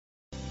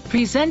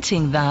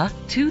Presenting the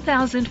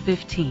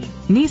 2015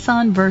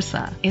 Nissan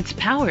Versa. It's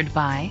powered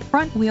by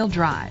front-wheel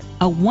drive,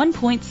 a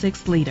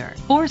 1.6-liter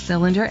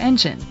four-cylinder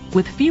engine.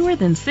 With fewer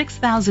than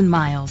 6,000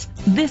 miles,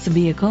 this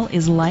vehicle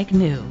is like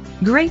new.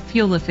 Great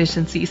fuel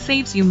efficiency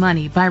saves you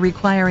money by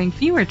requiring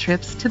fewer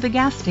trips to the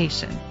gas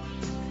station.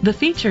 The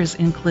features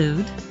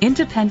include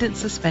independent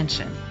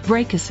suspension,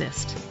 brake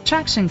assist,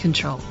 traction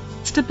control,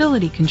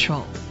 stability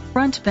control,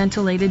 front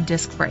ventilated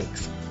disc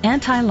brakes,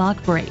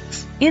 anti-lock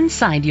brakes.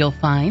 Inside you'll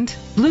find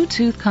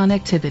Bluetooth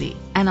connectivity,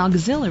 an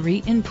auxiliary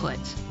input,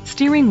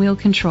 steering wheel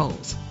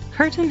controls,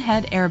 curtain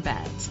head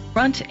airbags,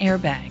 front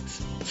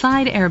airbags,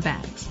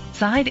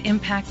 side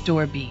impact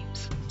door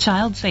beams,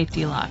 child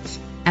safety locks,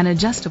 an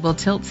adjustable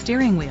tilt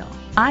steering wheel,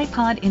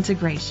 iPod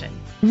integration.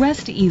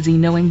 Rest easy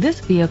knowing this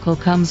vehicle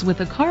comes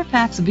with a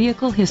Carfax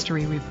Vehicle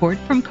History Report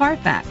from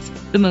Carfax,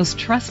 the most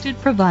trusted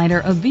provider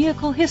of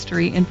vehicle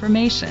history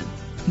information.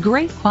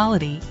 Great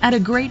quality at a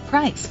great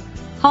price.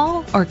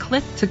 Call or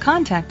click to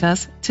contact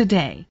us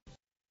today.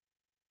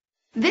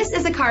 This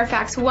is a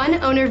Carfax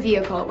one-owner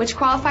vehicle which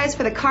qualifies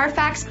for the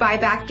Carfax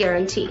buyback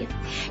guarantee.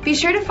 Be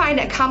sure to find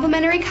a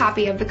complimentary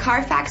copy of the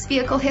Carfax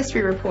Vehicle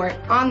History Report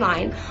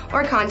online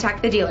or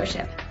contact the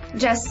dealership.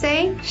 Just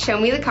say, "Show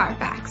me the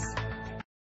Carfax."